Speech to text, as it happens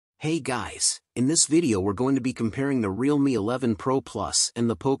Hey guys, in this video we're going to be comparing the Realme 11 Pro Plus and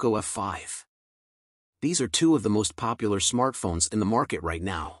the Poco F5. These are two of the most popular smartphones in the market right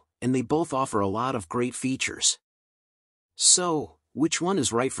now, and they both offer a lot of great features. So, which one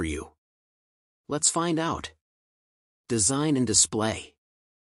is right for you? Let's find out. Design and display.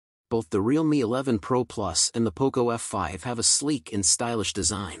 Both the Realme 11 Pro Plus and the Poco F5 have a sleek and stylish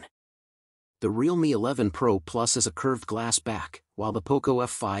design. The Realme 11 Pro Plus has a curved glass back, while the Poco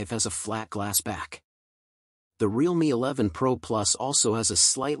F5 has a flat glass back. The Realme 11 Pro Plus also has a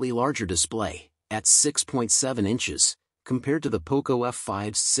slightly larger display, at 6.7 inches, compared to the Poco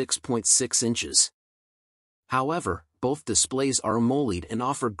F5's 6.6 inches. However, both displays are AMOLED and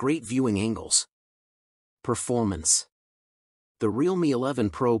offer great viewing angles. Performance. The Realme 11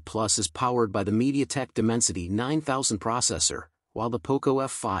 Pro Plus is powered by the MediaTek Dimensity 9000 processor, while the Poco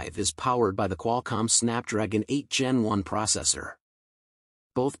F5 is powered by the Qualcomm Snapdragon 8 Gen 1 processor.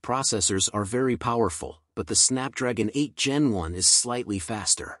 Both processors are very powerful, but the Snapdragon 8 Gen 1 is slightly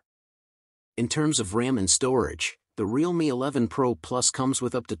faster. In terms of RAM and storage, the Realme 11 Pro Plus comes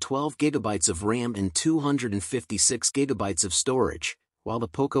with up to 12 GB of RAM and 256 GB of storage, while the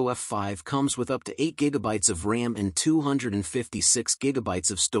Poco F5 comes with up to 8 GB of RAM and 256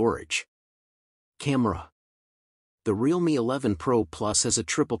 GB of storage. Camera. The Realme 11 Pro Plus has a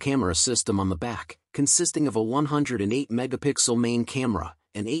triple camera system on the back, consisting of a 108-megapixel main camera,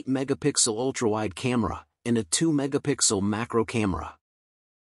 an 8-megapixel ultra-wide camera, and a 2-megapixel macro camera.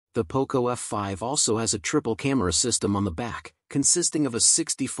 The Poco F5 also has a triple camera system on the back, consisting of a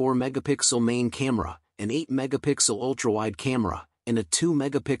 64-megapixel main camera, an 8-megapixel ultra-wide camera, and a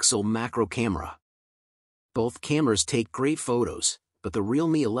 2-megapixel macro camera. Both cameras take great photos, but the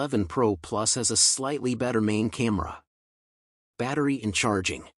Realme 11 Pro Plus has a slightly better main camera. Battery and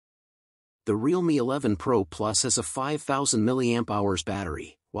charging. The Realme 11 Pro Plus has a 5000 mAh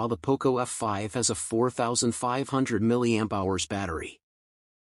battery, while the Poco F5 has a 4500 mAh battery.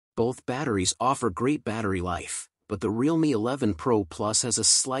 Both batteries offer great battery life, but the Realme 11 Pro Plus has a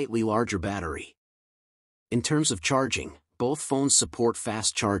slightly larger battery. In terms of charging, both phones support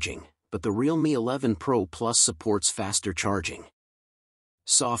fast charging, but the Realme 11 Pro Plus supports faster charging.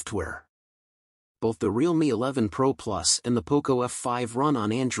 Software. Both the Realme 11 Pro Plus and the Poco F5 run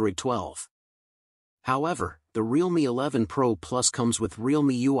on Android 12. However, the Realme 11 Pro Plus comes with Realme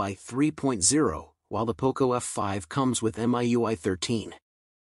UI 3.0, while the Poco F5 comes with MIUI 13.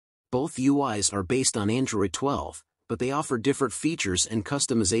 Both UIs are based on Android 12, but they offer different features and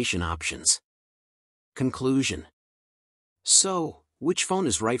customization options. Conclusion. So, which phone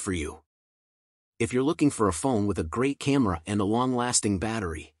is right for you? If you're looking for a phone with a great camera and a long-lasting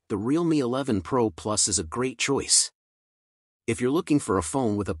battery, the Realme 11 Pro Plus is a great choice. If you're looking for a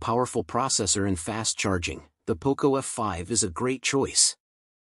phone with a powerful processor and fast charging, the Poco F5 is a great choice.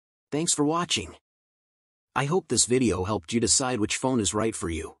 Thanks for watching. I hope this video helped you decide which phone is right for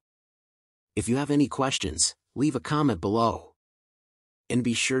you. If you have any questions, leave a comment below. And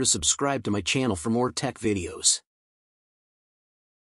be sure to subscribe to my channel for more tech videos.